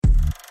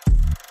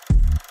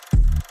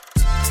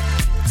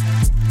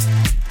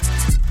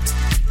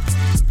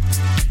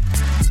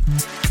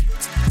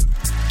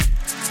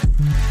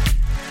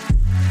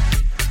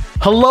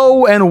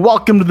Hello and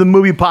welcome to the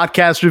movie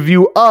podcast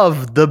review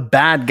of The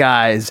Bad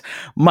Guys.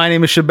 My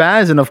name is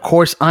Shabazz, and of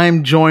course,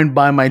 I'm joined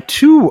by my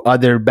two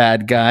other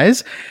bad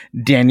guys,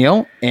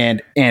 Daniel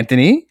and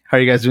Anthony. How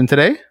are you guys doing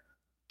today?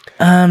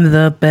 I'm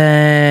the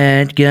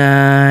bad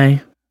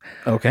guy.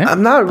 Okay.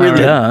 I'm not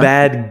really a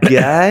bad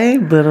guy,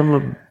 but I'm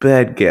a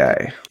bad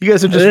guy. You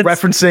guys are just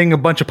referencing a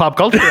bunch of pop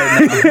culture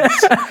right now.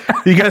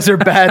 You guys are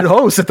bad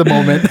hosts at the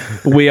moment.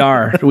 We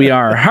are.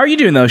 How are you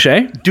doing though,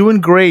 Shay?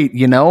 Doing great,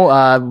 you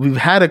know. We've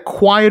had a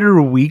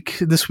quieter week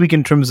this week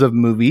in terms of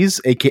movies,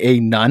 aka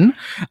none.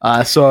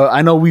 So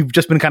I know we've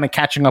just been kind of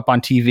catching up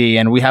on TV,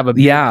 and we have a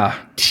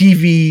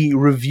TV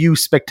review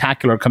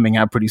spectacular coming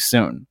out pretty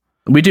soon.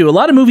 We do a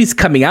lot of movies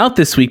coming out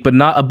this week, but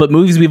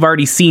movies we've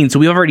already seen. So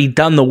we've already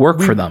done the work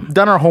for them.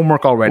 Done our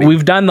homework already.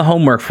 We've done the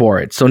homework for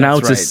it. So now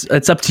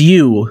it's up to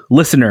you,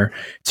 listener,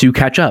 to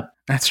catch up.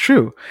 That's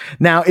true.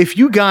 Now, if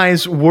you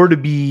guys were to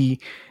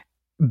be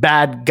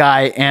bad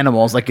guy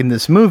animals like in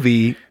this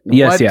movie,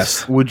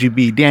 what would you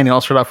be? Daniel,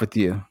 I'll start off with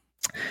you.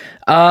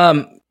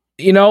 I'm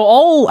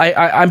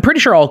pretty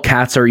sure all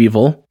cats are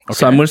evil. Okay.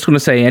 So I'm just going to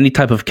say any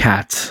type of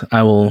cat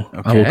I will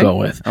go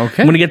with.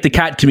 Okay. I'm going to get the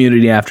cat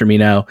community after me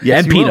now.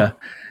 Yes, and PETA.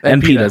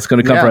 And PETA is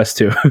going to come for us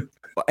too.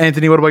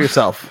 Anthony, what about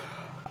yourself?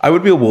 I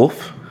would be a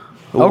wolf.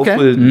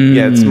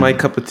 It's my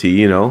cup of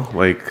tea, you know.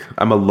 Like,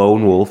 I'm a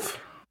lone wolf.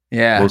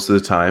 Yeah. Most of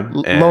the time.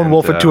 Lone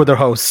wolf and two other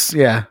hosts.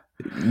 Yeah.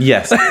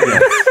 Yes.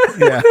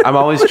 Yeah. I'm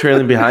always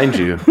trailing behind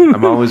you.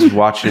 I'm always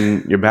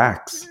watching your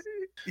backs.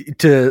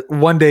 To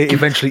one day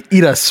eventually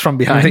eat us from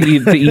behind. to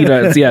eat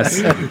us,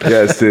 yes.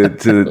 Yes,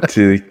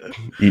 to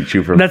eat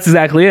you from. That's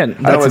exactly it.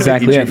 That's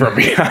exactly it. From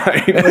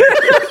behind.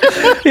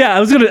 Yeah,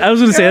 I was gonna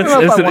say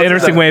that's an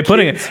interesting way of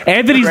putting it.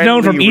 Anthony's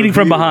known from eating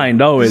from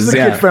behind always. This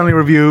is a kid-friendly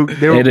review.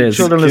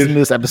 Children listen to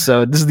this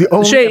episode. This is the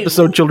only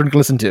episode children can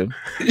listen to.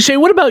 Shay,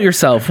 what about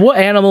yourself? What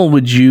animal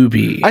would you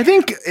be? I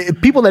think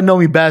people that know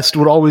me best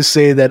would always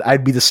say that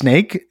I'd be the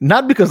snake,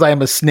 not because I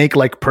am a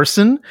snake-like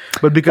person,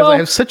 but because I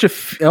have such a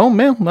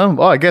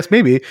I guess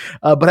maybe,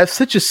 but I have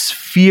such a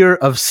fear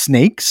of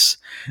snakes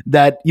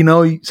that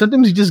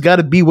sometimes you just got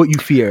to be what you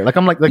fear. Like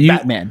I'm like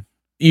Batman.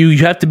 You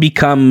have to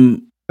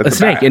become a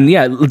snake, bat. And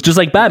just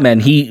like Batman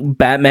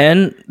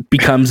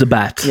becomes a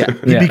bat.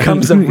 He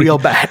becomes a real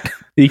bat.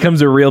 He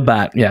becomes a real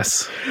bat,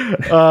 yes.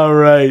 All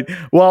right.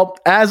 Well,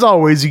 as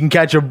always, you can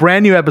catch a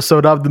brand new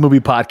episode of the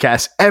Movie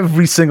Podcast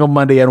every single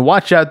Monday, and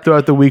watch out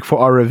throughout the week for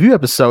our review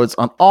episodes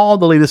on all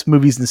the latest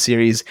movies and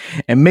series.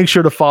 And make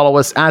sure to follow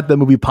us at the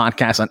Movie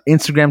Podcast on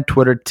Instagram,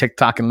 Twitter,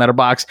 TikTok, and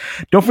Letterboxd.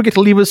 Don't forget to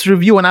leave us a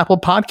review on Apple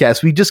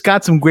Podcasts. We just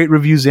got some great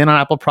reviews in on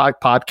Apple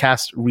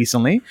Podcasts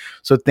recently,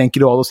 so thank you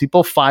to all those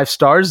people. 5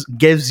 stars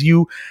gets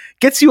you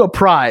a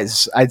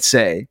prize, I'd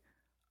say.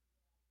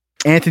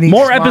 Anthony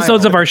more smile.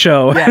 Episodes of our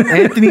show. Yeah,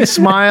 Anthony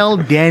smile,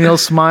 Daniel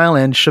smile,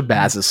 and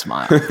Shabazz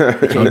smile.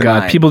 Oh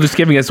God, people just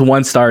giving us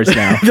 1 stars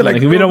now.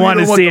 Like, we don't want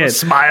to see it.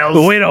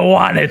 Smiles. We don't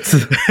want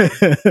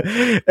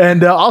it.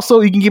 And also,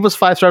 you can give us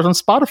 5 stars on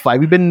Spotify.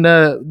 We've been.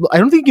 I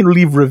don't think you can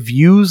leave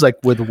reviews like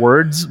with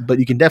words, but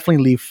you can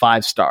definitely leave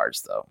 5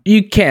 stars though.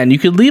 You can. You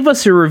could leave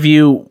us a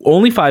review,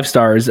 only 5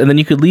 stars, and then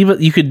you could leave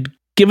it. You could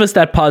give us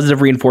that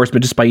positive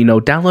reinforcement just by,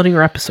 downloading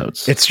our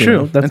episodes. It's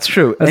true. That's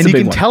true. And you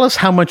can tell us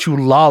how much you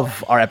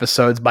love our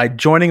episodes by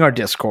joining our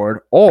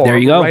Discord or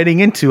writing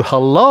into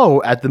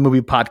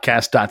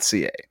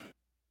hello@themoviepodcast.ca.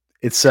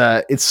 It's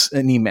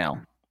an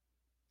email.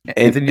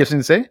 Anything you have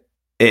something to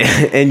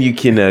say? And you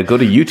can go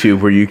to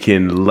YouTube where you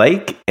can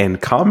like and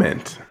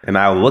comment, and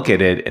I'll look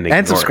at it and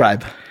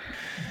subscribe.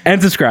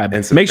 And subscribe.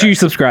 Make sure you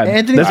subscribe.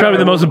 Anthony, that's probably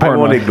the most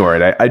important one. I won't ignore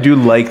it. I do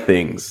like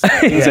things.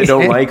 Things I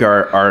don't like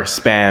are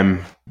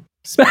spam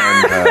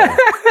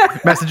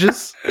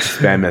messages.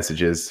 Spam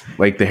messages,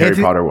 like the Harry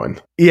Potter one.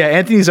 Yeah,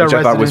 Anthony's our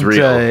resident I thought was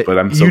real, but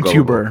I'm so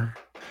YouTuber.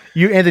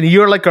 Anthony,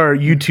 you're like our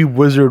YouTube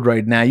wizard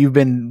right now. You've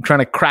been trying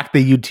to crack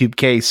the YouTube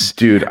case.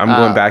 Dude, I'm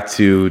going back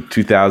to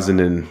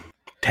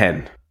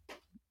 2010.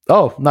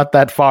 Oh, not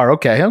that far.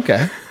 Okay.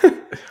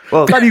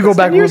 Well, how do you go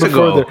back a little bit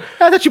further?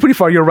 That's actually pretty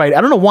far. You're right.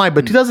 I don't know why,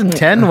 but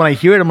 2010, when I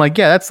hear it, I'm like,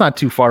 yeah, that's not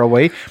too far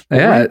away.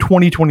 We're in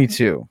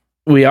 2022.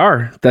 We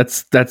are.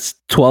 That's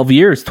 12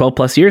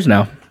 plus years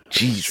now.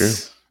 Jeez. True.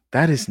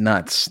 That is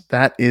nuts.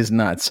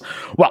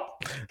 Well,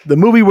 the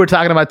movie we're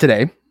talking about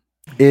today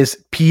is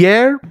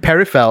Pierre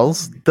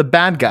Perifel's The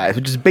Bad Guys,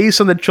 which is based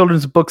on the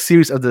children's book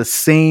series of the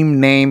same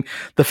name.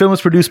 The film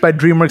is produced by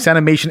DreamWorks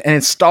Animation, and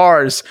it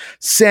stars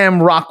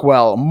Sam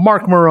Rockwell,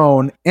 Mark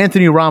Marone,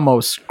 Anthony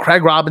Ramos,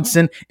 Craig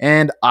Robinson,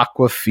 and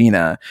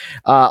Awkwafina.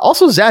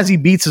 Also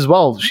Zazie Beetz as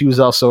well. She was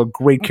also a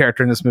great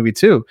character in this movie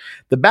too.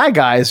 The Bad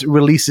Guys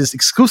releases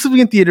exclusively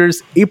in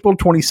theaters April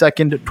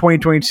 22nd,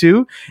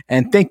 2022.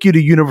 And thank you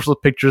to Universal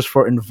Pictures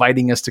for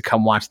inviting us to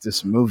come watch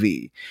this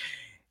movie.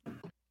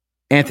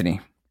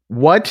 Anthony,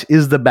 what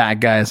is The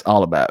Bad Guys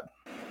all about?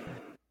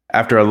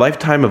 After a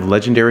lifetime of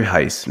legendary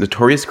heists,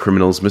 notorious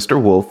criminals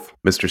Mr. Wolf,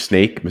 Mr.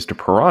 Snake, Mr.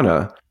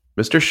 Piranha,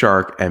 Mr.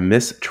 Shark, and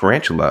Miss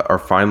Tarantula are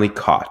finally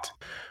caught.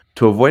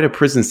 To avoid a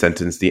prison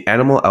sentence, the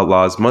animal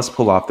outlaws must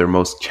pull off their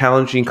most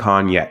challenging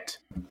con yet,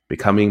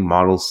 becoming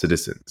model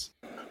citizens.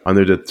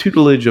 Under the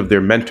tutelage of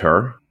their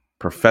mentor,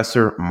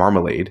 Professor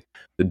Marmalade,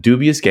 the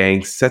dubious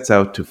gang sets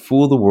out to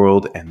fool the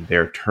world, and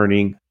they're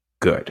turning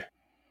good.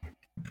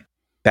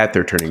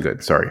 They're turning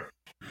good, sorry.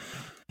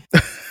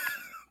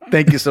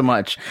 Thank you so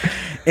much.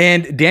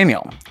 And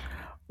Daniel,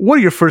 what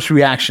are your first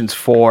reactions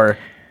for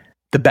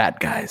The Bad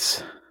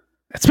Guys?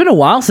 It's been a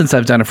while since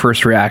I've done a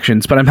first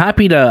reactions, but I'm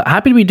happy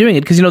to be doing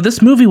it because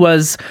this movie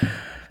was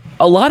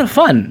a lot of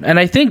fun. And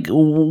I think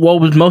what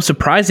was most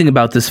surprising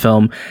about this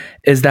film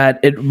is that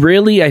it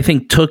really, I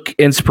think, took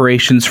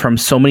inspirations from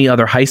so many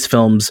other heist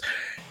films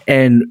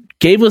and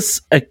gave us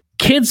a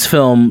kids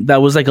film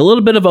that was like a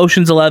little bit of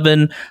Ocean's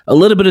 11, a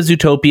little bit of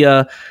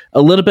Zootopia,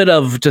 a little bit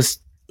of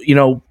just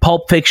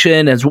Pulp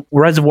Fiction as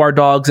Reservoir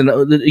Dogs, and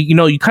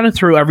you kind of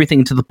threw everything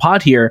into the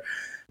pot here,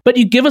 but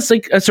you give us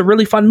it's a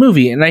really fun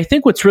movie. And I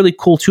think what's really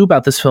cool too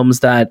about this film is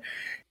that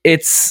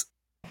it's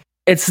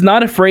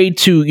not afraid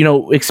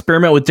to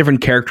experiment with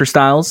different character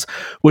styles,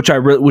 which I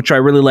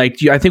really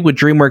liked. I think with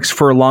DreamWorks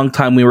for a long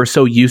time we were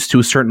so used to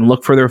a certain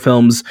look for their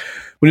films.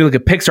 When you look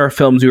at Pixar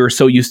films, we were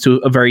so used to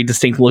a very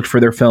distinct look for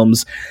their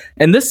films.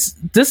 And this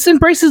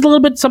embraces a little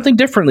bit something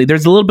differently.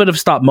 There's a little bit of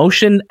stop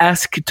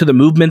motion-esque to the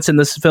movements in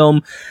this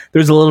film.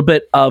 There's a little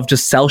bit of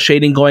just cell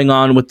shading going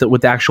on with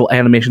the actual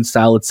animation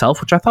style itself,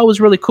 which I thought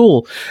was really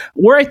cool.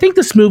 Where I think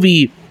this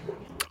movie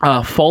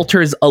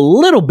falters a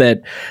little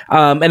bit,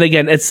 and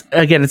again, it's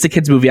a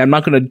kids movie. I'm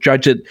not going to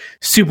judge it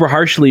super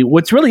harshly.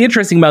 What's really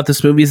interesting about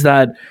this movie is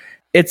that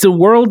it's a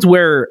world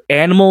where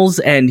animals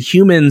and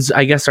humans,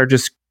 I guess, are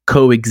just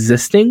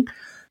coexisting.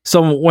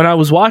 So when I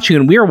was watching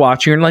and we were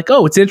watching, and like,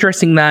 oh, it's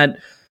interesting that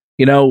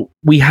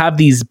we have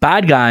these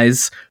bad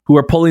guys who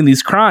are pulling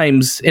these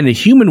crimes in a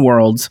human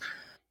world,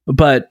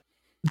 but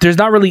there's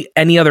not really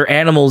any other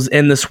animals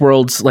in this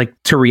world like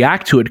to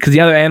react to it, because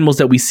the other animals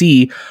that we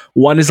see,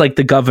 one is like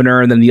the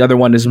governor, and then the other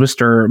one is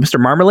Mr.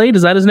 Marmalade.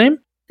 Is that his name?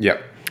 Yeah.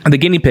 The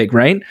guinea pig,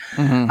 right?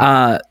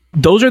 Mm-hmm.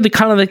 Those are the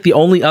kind of like the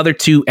only other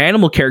two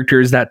animal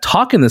characters that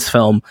talk in this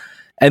film,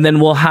 and then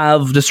we'll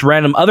have just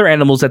random other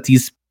animals that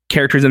these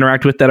characters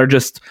interact with that are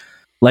just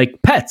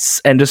like pets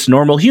and just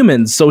normal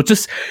humans. So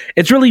it's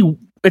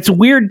a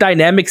weird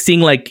dynamic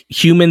seeing like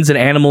humans and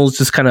animals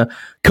just kind of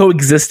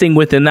coexisting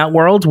within that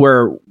world,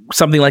 where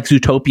something like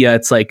Zootopia,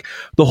 it's like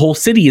the whole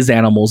city is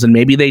animals, and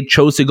maybe they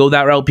chose to go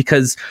that route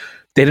because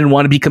they didn't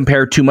want to be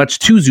compared too much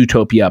to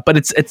Zootopia. But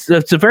it's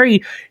a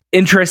very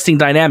interesting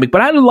dynamic. But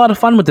I had a lot of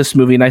fun with this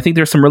movie, and I think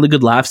there's some really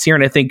good laughs here.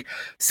 And I think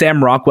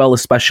Sam Rockwell,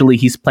 especially,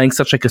 he's playing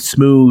such like a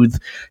smooth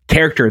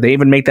character. They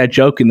even make that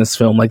joke in this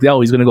film, like,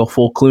 oh, he's going to go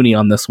full Clooney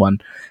on this one.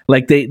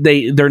 Like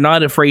they're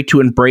not afraid to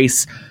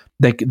embrace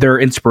their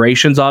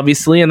inspirations,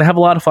 obviously, and they have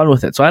a lot of fun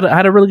with it. So I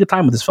had a really good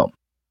time with this film.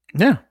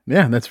 Yeah,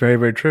 that's very,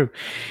 very true.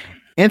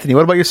 Anthony,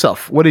 what about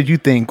yourself? What did you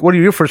think? What are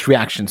your first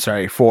reactions,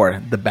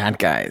 for The Bad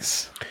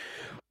Guys?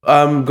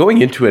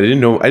 Going into it, I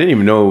didn't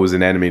even know it was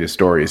an animated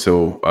story.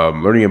 So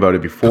learning about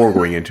it before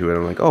going into it,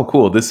 I'm like, oh,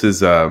 cool. This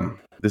is dope.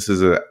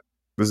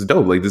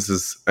 Like, this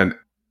is a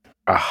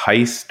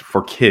heist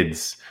for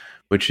kids,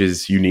 which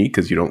is unique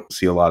because you don't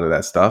see a lot of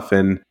that stuff.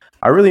 And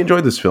I really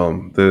enjoyed this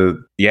film.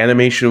 The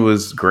animation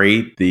was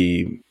great.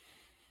 The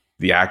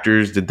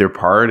actors did their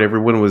part.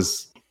 Everyone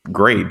was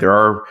great. There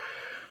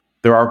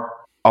are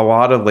a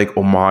lot of like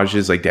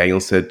homages, like Daniel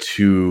said,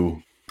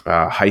 to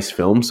heist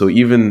films. So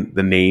even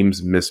the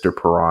names Mr.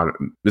 Piranha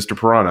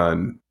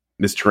and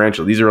Miss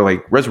Tarantula, these are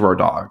like Reservoir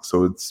Dogs.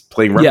 So it's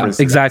playing reference.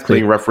 Yeah, exactly. It's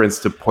playing reference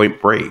to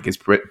Point Break. It's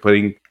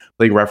playing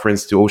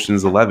reference to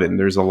Ocean's 11.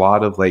 There's a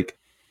lot of like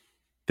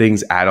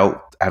things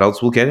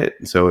adults will get it.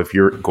 So if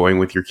you're going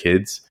with your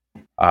kids,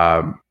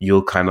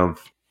 you'll kind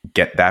of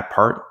get that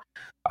part.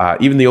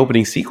 Even the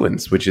opening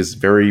sequence, which is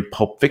very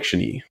Pulp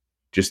Fiction-y,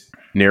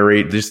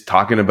 just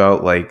talking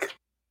about like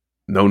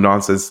no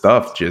nonsense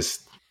stuff,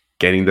 just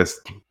getting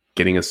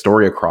a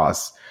story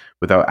across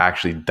without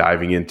actually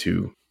diving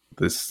into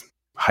this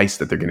heist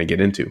that they're going to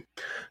get into.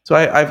 So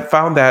I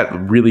found that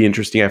really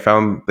interesting. I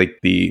found like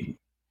the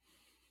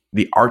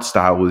art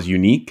style was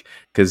unique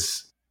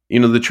because,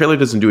 the trailer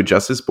doesn't do it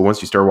justice, but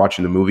once you start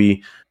watching the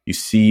movie, you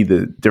see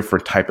the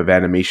different type of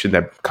animation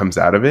that comes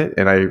out of it.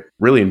 And I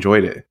really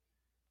enjoyed it.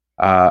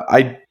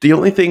 The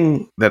only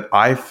thing that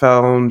I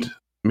found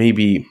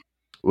maybe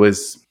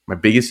was my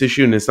biggest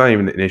issue, and it's not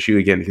even an issue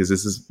again because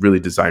this is really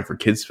designed for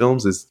kids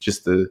films, is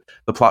just the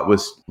plot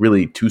was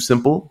really too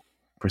simple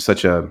for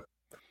such a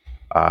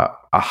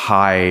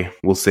high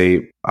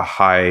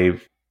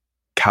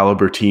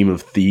caliber team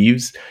of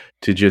thieves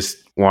to just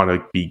want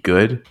to be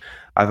good.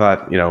 I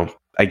thought,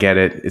 I get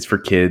it, it's for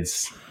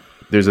kids.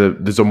 There's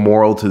a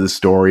moral to the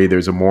story.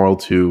 There's a moral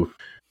to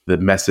the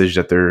message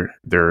that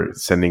they're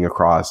sending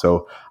across.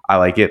 So I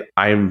like it.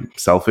 I'm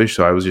selfish,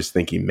 so I was just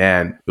thinking,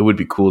 man, it would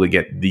be cool to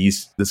get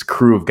this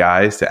crew of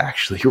guys to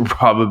actually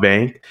rob a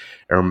bank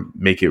or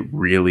make it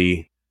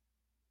really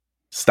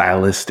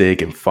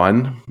stylistic and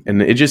fun.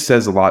 And it just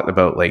says a lot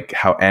about like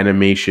how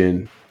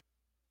animation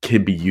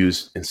can be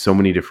used in so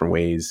many different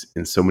ways,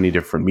 in so many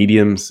different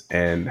mediums,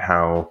 and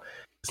how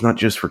it's not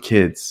just for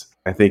kids.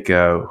 I think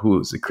who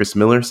was it? Chris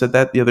Miller said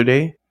that the other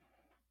day.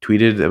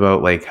 tweeted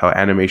about like how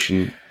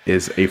animation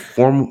is a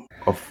form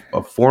of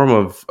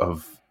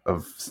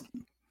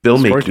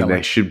filmmaking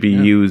that should be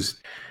used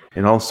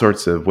in all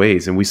sorts of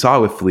ways. And we saw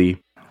it with Flea.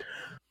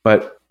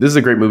 But this is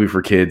a great movie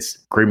for kids,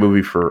 great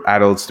movie for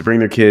adults to bring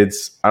their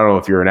kids. I don't know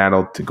if you're an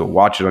adult to go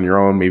watch it on your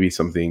own, maybe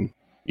something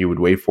you would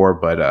wait for,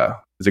 but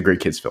it's a great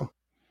kids film.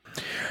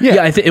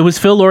 Yeah, I think it was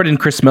Phil Lord and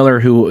Chris Miller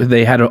who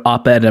they had an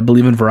op-ed, I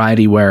believe, in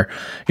Variety, where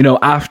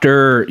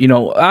after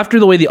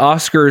the way the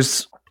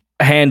Oscars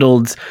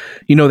handled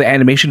the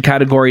animation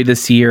category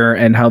this year,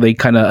 and how they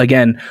kind of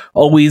again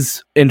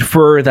always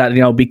infer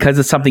that because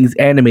it's something's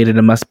animated,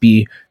 it must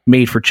be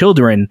made for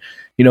children.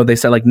 They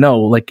said like, no,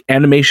 like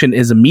animation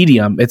is a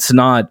medium. It's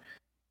not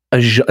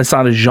a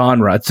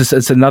genre.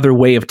 It's another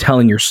way of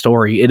telling your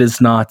story. It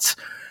is not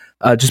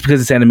just because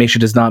it's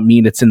animation does not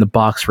mean it's in the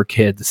box for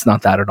kids. It's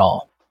not that at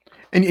all.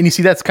 And you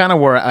see, that's kind of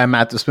where I'm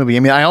at this movie.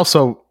 I mean, I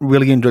also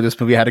really enjoyed this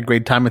movie. I had a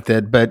great time with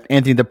it. But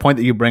Anthony, the point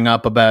that you bring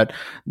up about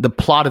the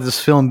plot of this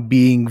film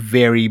being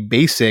very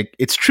basic,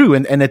 it's true.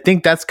 And I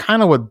think that's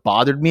kind of what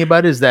bothered me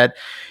about it, is that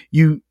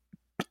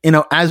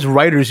as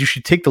writers, you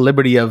should take the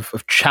liberty of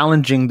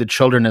challenging the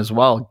children as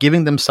well,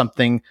 giving them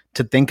something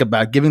to think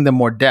about, giving them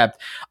more depth.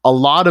 A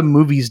lot of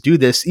movies do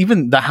this.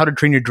 Even the How to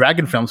Train Your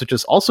Dragon films, which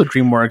is also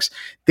DreamWorks,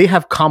 they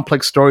have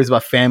complex stories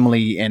about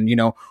family and,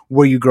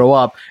 where you grow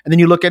up. And then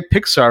you look at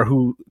Pixar,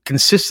 who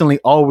consistently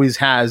always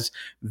has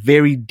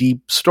very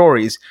deep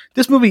stories.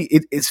 This movie,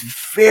 it's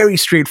very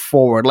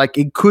straightforward. Like,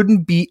 it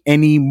couldn't be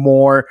any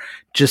more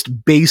just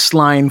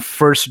baseline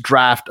first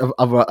draft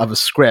of a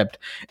script.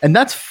 And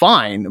that's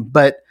fine,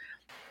 but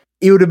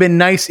it would have been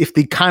nice if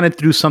they kind of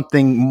threw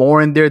something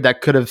more in there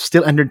that could have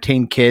still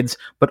entertained kids,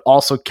 but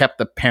also kept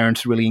the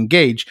parents really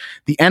engaged.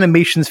 The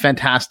animation's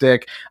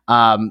fantastic.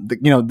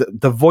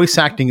 The voice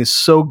acting is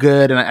so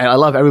good, and I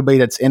love everybody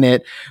that's in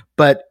it.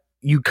 But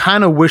you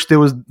kind of wish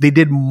they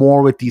did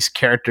more with these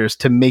characters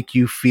to make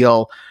you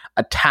feel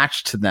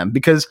attached to them,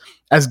 because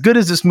as good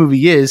as this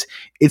movie is,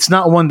 it's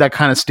not one that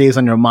kind of stays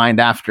on your mind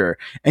after.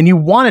 And you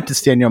want it to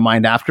stay on your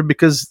mind after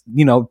because,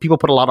 people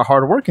put a lot of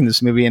hard work in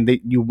this movie, and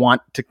you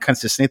want to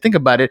consistently think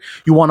about it.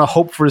 You want to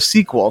hope for a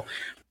sequel.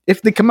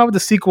 If they come out with a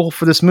sequel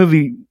for this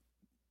movie,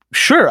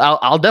 sure,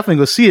 I'll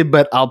definitely go see it,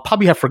 but I'll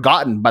probably have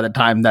forgotten by the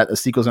time that a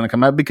sequel is going to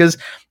come out, because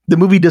the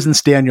movie doesn't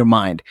stay on your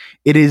mind.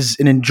 It is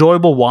an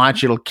enjoyable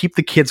watch. It'll keep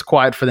the kids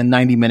quiet for the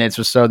 90 minutes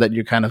or so that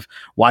you're kind of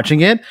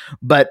watching it.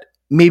 But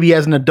maybe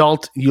as an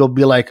adult, you'll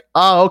be like,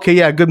 oh, okay,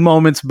 yeah, good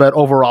moments. But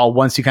overall,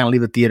 once you kind of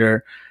leave the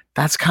theater,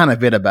 that's kind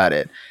of it about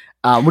it.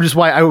 Which is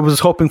why I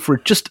was hoping for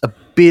just a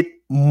bit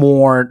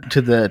more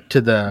to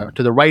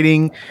the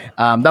writing.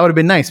 That would have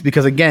been nice,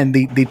 because again,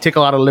 they take a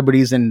lot of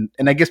liberties, and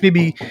I guess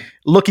maybe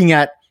looking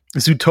at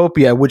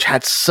Zootopia, which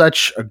had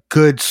such a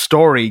good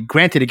story,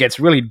 granted it gets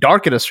really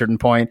dark at a certain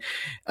point,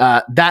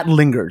 that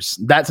lingers.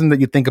 That's something that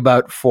you think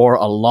about for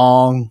a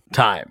long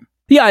time.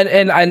 Yeah,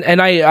 and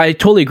I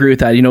totally agree with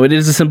that. It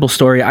is a simple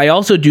story. I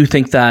also do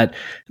think that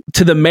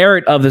to the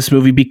merit of this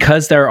movie,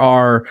 because there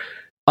are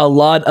a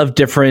lot of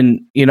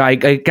different, I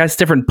guess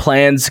different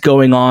plans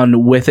going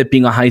on with it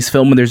being a heist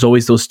film, and there's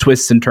always those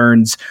twists and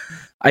turns.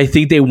 I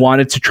think they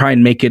wanted to try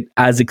and make it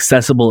as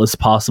accessible as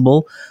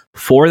possible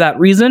for that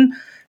reason.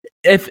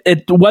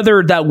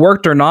 Whether that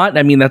worked or not,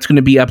 I mean, that's going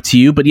to be up to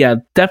you. But yeah,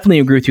 definitely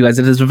agree with you guys.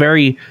 It is a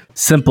very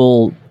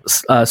simple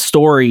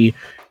story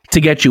to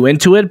get you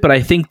into it, but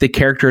I think the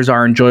characters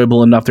are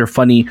enjoyable enough. They're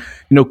funny,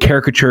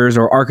 caricatures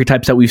or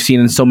archetypes that we've seen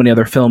in so many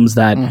other films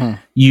that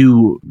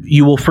you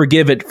will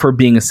forgive it for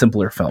being a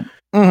simpler film.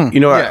 Mm-hmm.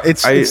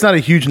 It's not a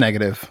huge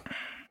negative.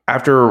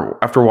 After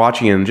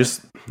watching it, and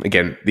just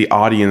again, the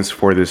audience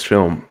for this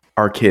film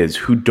are kids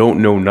who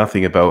don't know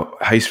nothing about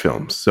heist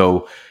films.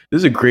 So this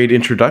is a great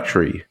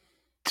introductory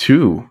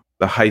to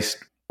the heist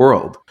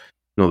world.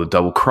 The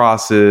double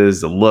crosses,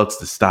 the looks,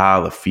 the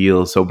style, the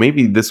feel. So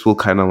maybe this will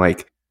kind of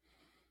like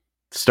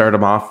start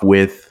them off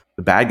with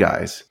the bad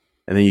guys,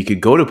 and then you could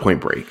go to Point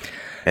Break,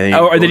 and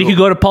then you could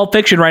go to Pulp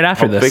Fiction right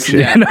after this.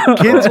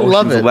 Kids will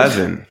love it.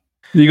 11.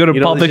 You go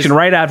to Pulp Fiction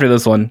right after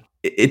this one.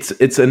 It's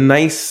a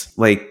nice,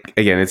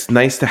 it's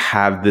nice to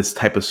have this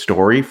type of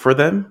story for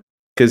them,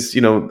 because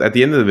at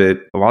the end of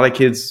it, a lot of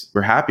kids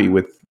were happy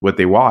with what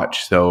they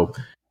watched. So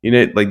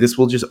this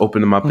will just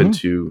open them up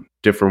into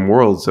different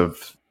worlds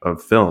of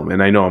film.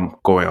 And I know I'm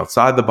going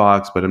outside the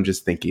box, but I'm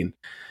just thinking,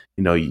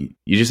 you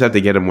just have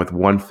to get them with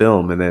one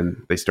film, and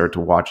then they start to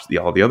watch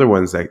all the other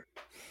ones that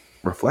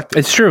reflect it.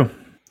 It's true.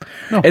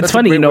 No, it's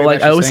funny,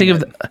 I always think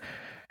of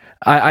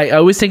I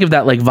always think of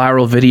that like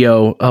viral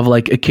video of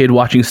like a kid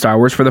watching Star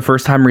Wars for the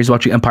first time, or he's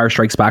watching Empire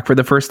Strikes Back for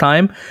the first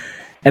time,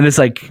 and it's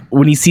like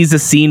when he sees the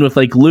scene with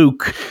like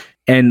Luke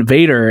and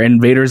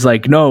Vader's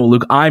like, no,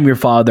 Luke, I'm your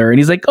father, and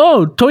he's like,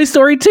 oh, Toy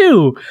Story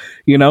 2.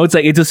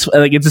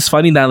 It's just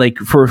funny that like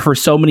for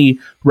so many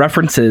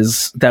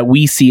references that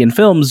we see in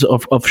films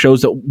of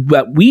shows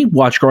that we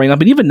watch growing up,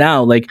 and even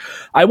now, like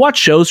I watch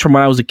shows from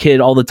when I was a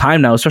kid all the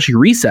time now, especially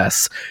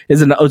Recess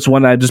it's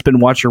one I've just been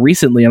watching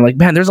recently. I'm like,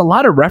 man, there's a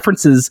lot of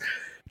references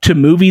to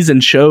movies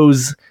and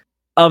shows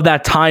of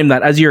that time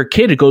that as you're a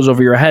kid it goes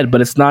over your head, but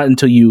it's not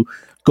until you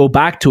go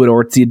back to it,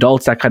 or it's the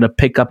adults that kind of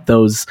pick up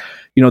those,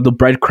 the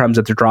breadcrumbs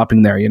that they're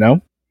dropping there,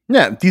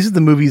 Yeah, these are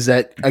the movies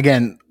that,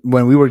 again,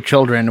 when we were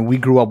children, we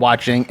grew up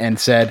watching and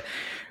said,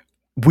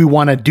 we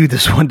want to do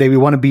this one day. We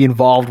want to be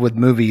involved with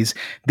movies.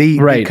 They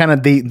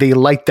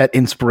like that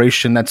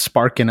inspiration, that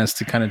spark in us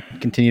to kind of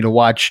continue to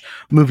watch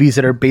movies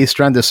that are based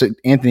around this.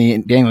 Anthony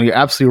and Daniel, you're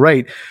absolutely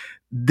right.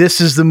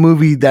 This is the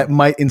movie that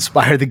might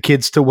inspire the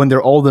kids to, when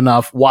they're old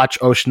enough, watch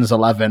Ocean's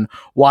 11,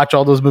 watch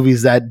all those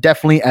movies that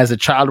definitely as a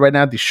child right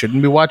now, they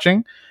shouldn't be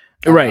watching.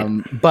 Right.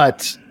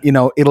 But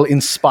it'll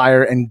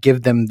inspire and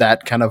give them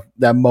that kind of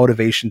that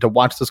motivation to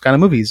watch those kind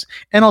of movies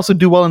and also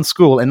do well in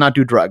school and not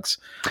do drugs.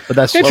 But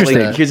that's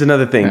interesting. Here's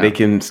another thing. Yeah. They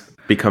can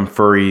become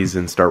furries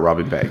and start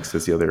robbing banks.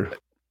 That's the other.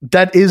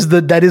 That is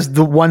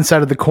the one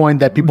side of the coin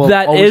that people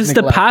that is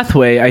neglect. The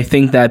pathway I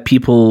think that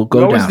people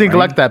go always down,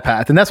 neglect that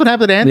path, and that's what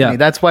happened to Anthony. Yeah.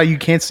 That's why you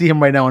can't see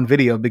him right now on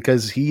video,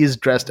 because he is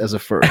dressed as a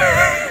furry.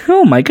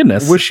 Oh my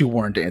goodness! Wish you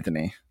weren't,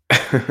 Anthony.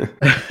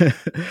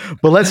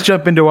 But let's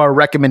jump into our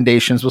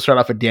recommendations. We'll start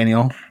off with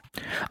Daniel.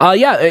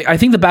 I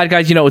think The Bad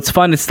Guys, it's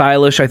fun, it's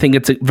stylish. I think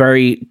it's a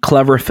very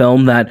clever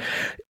film that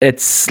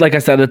it's, like I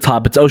said at the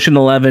top, it's Ocean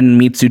 11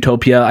 meets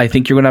Zootopia. I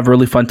think you're going to have a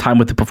really fun time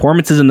with the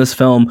performances in this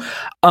film.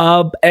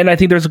 And I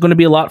think there's going to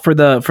be a lot for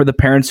the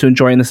parents to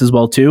enjoy in this as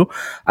well too.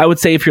 I would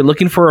say if you're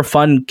looking for a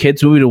fun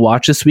kids movie to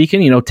watch this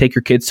weekend, take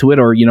your kids to it,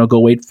 or, go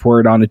wait for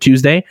it on a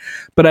Tuesday.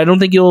 But I don't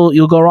think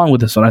you'll go wrong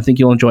with this one. I think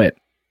you'll enjoy it.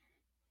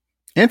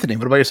 Anthony,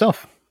 what about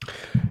yourself?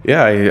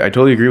 Yeah, I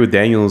totally agree with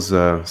Daniel's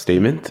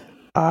statement.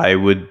 I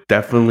would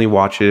definitely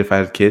watch it if I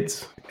had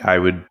kids. I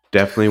would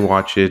definitely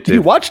watch it.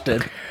 You watched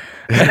it.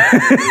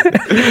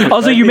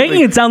 Also, you're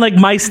making it sound like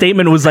my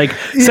statement was like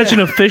such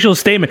an official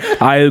statement.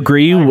 I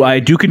agree.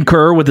 I do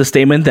concur with the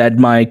statement that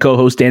my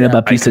co-host Daniel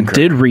Baptista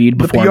did read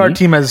before. The PR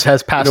team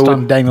has passed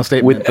on Daniel's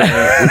statement. With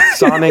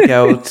Sonic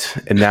out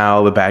and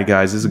now The Bad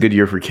Guys, this is a good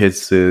year for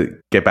kids to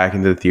get back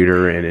into the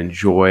theater and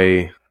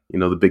enjoy,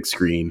 the big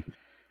screen.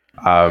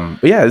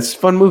 But yeah, it's a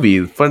fun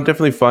movie.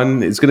 Definitely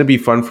fun. It's going to be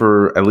fun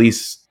for at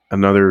least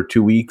another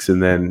 2 weeks,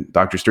 and then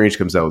Doctor Strange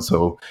comes out.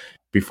 So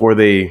before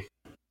you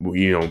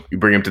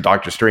bring him to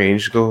Doctor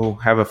Strange, go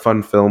have a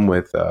fun film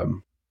with The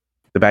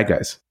Bad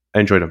Guys. I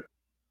enjoyed them.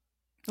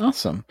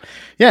 Awesome.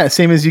 Yeah,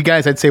 same as you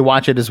guys. I'd say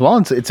watch it as well.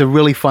 It's a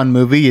really fun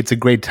movie. It's a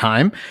great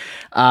time.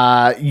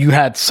 You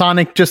had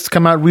Sonic just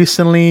come out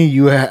recently.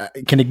 You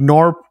can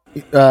ignore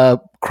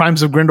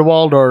Crimes of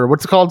Grindelwald, or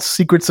what's it called?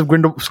 Secrets of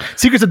Dumbledore.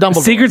 Secrets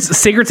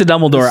of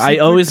Dumbledore. I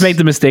always make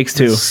the mistakes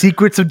too.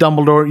 Secrets of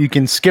Dumbledore. You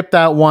can skip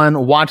that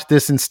one, watch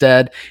this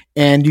instead,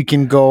 and you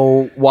can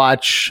go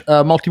watch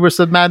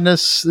Multiverse of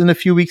Madness in a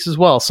few weeks as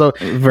well. So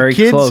very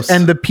kids close.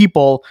 And the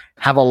people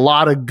have a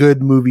lot of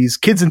good movies.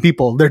 Kids and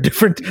people, they're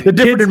different. They're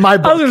different kids, in my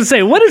book. I was going to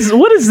say, what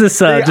is this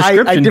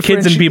description?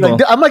 Kids and people.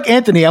 I'm like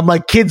Anthony. I'm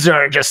like, kids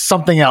are just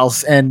something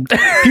else, and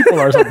people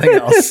are something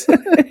else.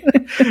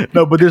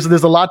 No, but there's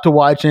a lot to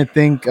watch, and I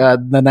think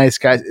The Nice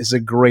Guys is a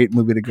great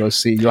movie to go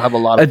see. You'll have a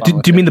lot of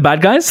fun. Do you mean The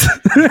Bad Guys?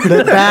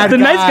 The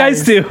Nice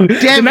Guys too.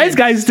 The Nice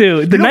Guys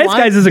too. The Nice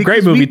Guys is a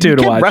great movie too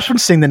to watch.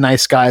 Referencing The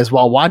Nice Guys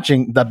while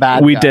watching The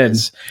Bad Guys.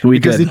 We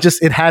did. Because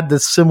it had the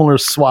similar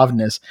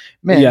suaveness.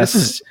 Man, yes.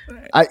 This is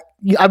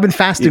I've been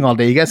fasting all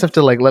day. You guys have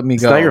to let me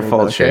go. It's not your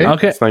fault, Shay.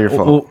 Okay. It's not your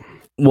fault.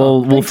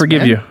 We'll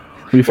forgive you.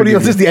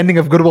 Is this the ending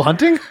of Good Will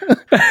Hunting?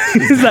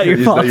 It's not your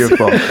fault. It's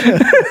not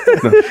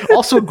your fault.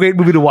 Also a great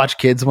movie to watch,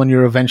 kids, when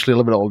you're eventually a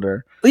little bit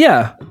older.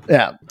 Yeah.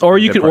 Or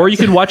you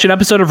could watch an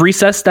episode of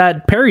Recess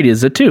that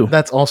parodies it too.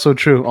 That's also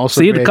true. Also,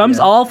 see, it comes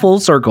all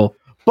full circle.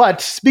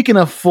 But speaking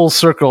of full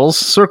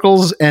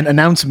circles and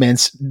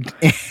announcements,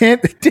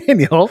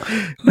 Daniel,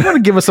 you want to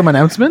give us some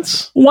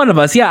announcements? One of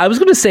us, yeah. I was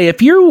going to say,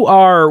 if you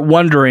are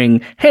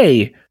wondering,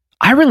 hey,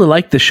 I really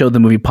like the Show the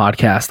Movie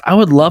podcast, I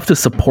would love to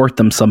support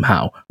them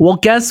somehow. Well,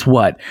 guess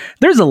what?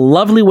 There's a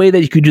lovely way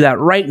that you could do that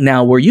right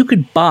now, where you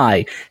could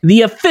buy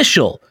the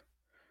official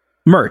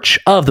merch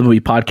of the movie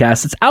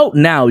podcast. It's out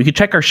now. You can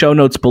check our show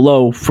notes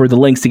below for the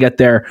links to get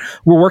there.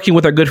 We're working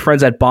with our good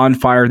friends at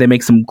Bonfire. They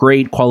make some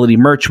great quality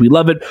merch. We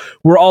love it.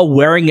 We're all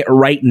wearing it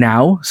right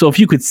now. So if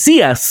you could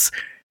see us,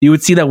 you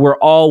would see that we're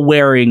all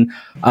wearing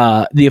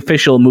the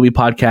official movie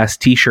podcast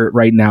t-shirt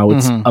right now.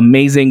 It's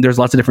amazing. There's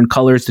lots of different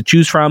colors to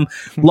choose from.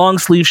 Long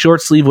sleeve, short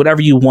sleeve,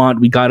 whatever you want.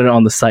 We got it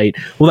on the site.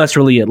 Well, that's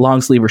really it.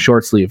 Long sleeve or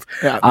short sleeve.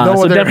 Yeah,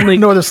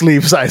 no other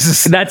sleeve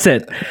sizes. That's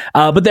it.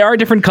 But there are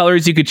different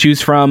colors you could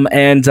choose from.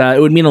 And it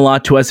would mean a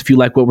lot to us if you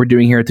like what we're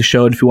doing here at the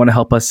show. And if you want to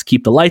help us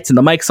keep the lights and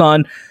the mics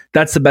on,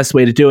 that's the best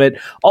way to do it.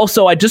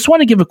 Also, I just want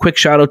to give a quick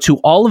shout out to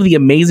all of the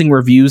amazing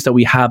reviews that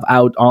we have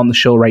out on the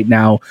show right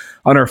now,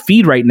 on our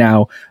feed right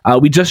now.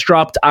 We just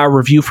dropped our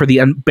review for The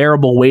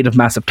Unbearable Weight of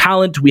Massive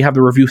Talent. We have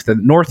the review for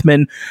The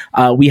Northman.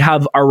 We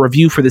have our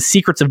review for The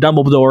Secrets of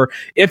Dumbledore.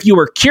 If you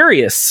were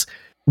curious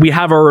we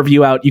have our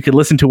review out. You can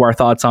listen to our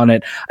thoughts on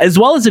it, as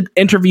well as an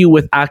interview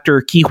with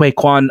actor Ke Huy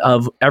Quan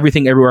of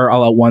Everything Everywhere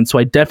All at Once. So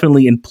I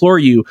definitely implore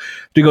you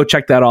to go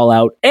check that all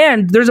out.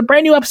 And there's a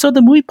brand new episode of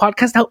the Movie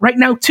Podcast out right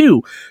now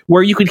too,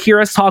 where you could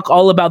hear us talk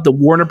all about the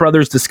Warner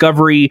Brothers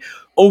Discovery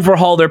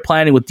overhaul they're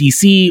planning with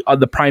DC on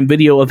the Prime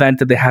Video event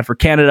that they had for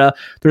Canada.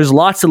 There's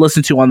lots to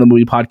listen to on the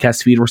Movie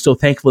Podcast feed. We're so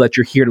thankful that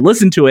you're here to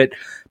listen to it,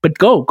 but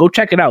go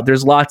check it out.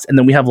 There's lots, and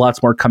then we have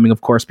lots more coming,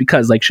 of course,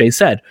 because like Shay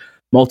said,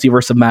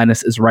 Multiverse of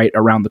Madness is right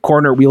around the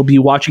corner. We'll be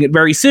watching it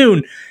very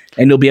soon,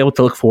 and you'll be able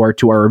to look forward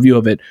to our review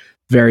of it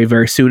very,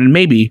 very soon, and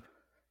maybe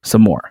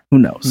some more. Who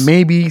knows?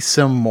 Maybe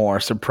some more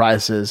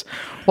surprises.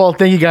 Well,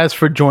 thank you guys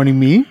for joining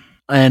me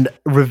and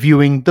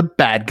reviewing The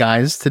Bad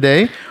Guys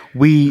today.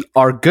 We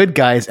are good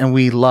guys, and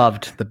we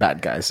loved The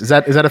Bad Guys. Is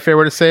that a fair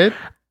way to say it?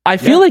 I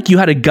feel like you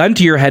had a gun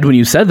to your head when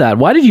you said that.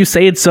 Why did you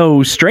say it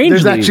so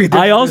strangely?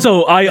 I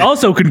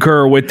also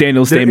concur with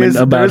Daniel's statement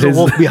about there's a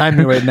wolf behind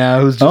me right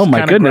now who's just oh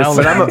my goodness.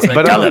 But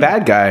I'm a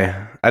bad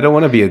guy. I don't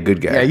want to be a good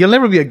guy. Yeah, you'll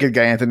never be a good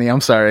guy, Anthony.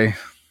 I'm sorry.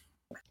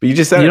 But you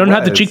just said you don't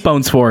have the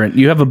cheekbones for it.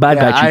 You have a bad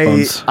guy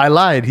cheekbones. I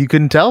lied. You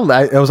couldn't tell.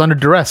 I was under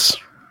duress.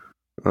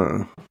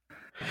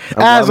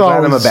 As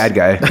always, I'm a bad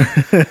guy.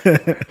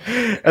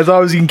 As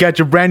always, you can catch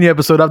a brand new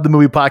episode of the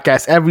Movie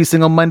Podcast every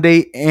single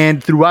Monday,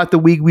 and throughout the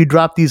week we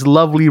drop these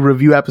lovely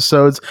review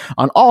episodes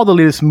on all the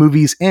latest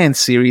movies and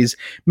series.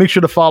 Make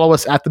sure to follow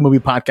us at the Movie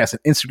Podcast on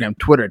Instagram,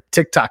 Twitter,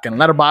 TikTok, and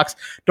Letterboxd.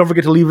 Don't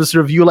forget to leave us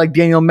a review like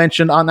Daniel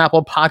mentioned on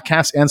Apple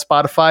Podcasts and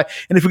Spotify.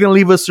 And if you're going to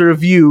leave us a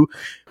review,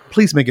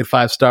 please make it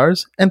 5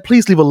 stars, and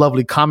please leave a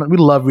lovely comment. We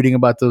love reading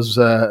about those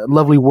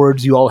lovely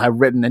words you all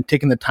have written and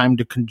taking the time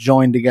to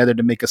conjoin together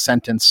to make a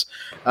sentence.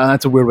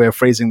 That's a weird way of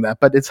phrasing that,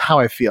 but it's how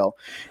I feel.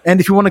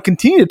 And if you want to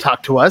continue to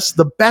talk to us,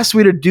 the best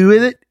way to do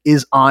it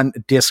is on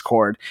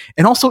Discord,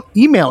 and also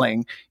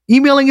emailing.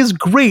 Emailing is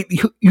great.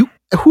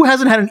 Who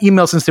hasn't had an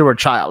email since they were a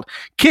child?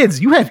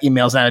 Kids, you have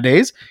emails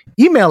nowadays.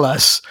 Email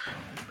us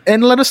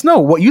and let us know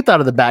what you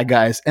thought of The Bad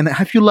Guys and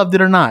if you loved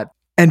it or not.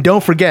 And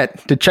don't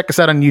forget to check us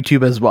out on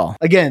YouTube as well.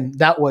 Again,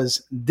 that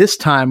was This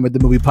Time with the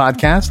Movie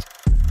Podcast,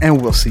 and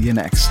we'll see you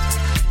next.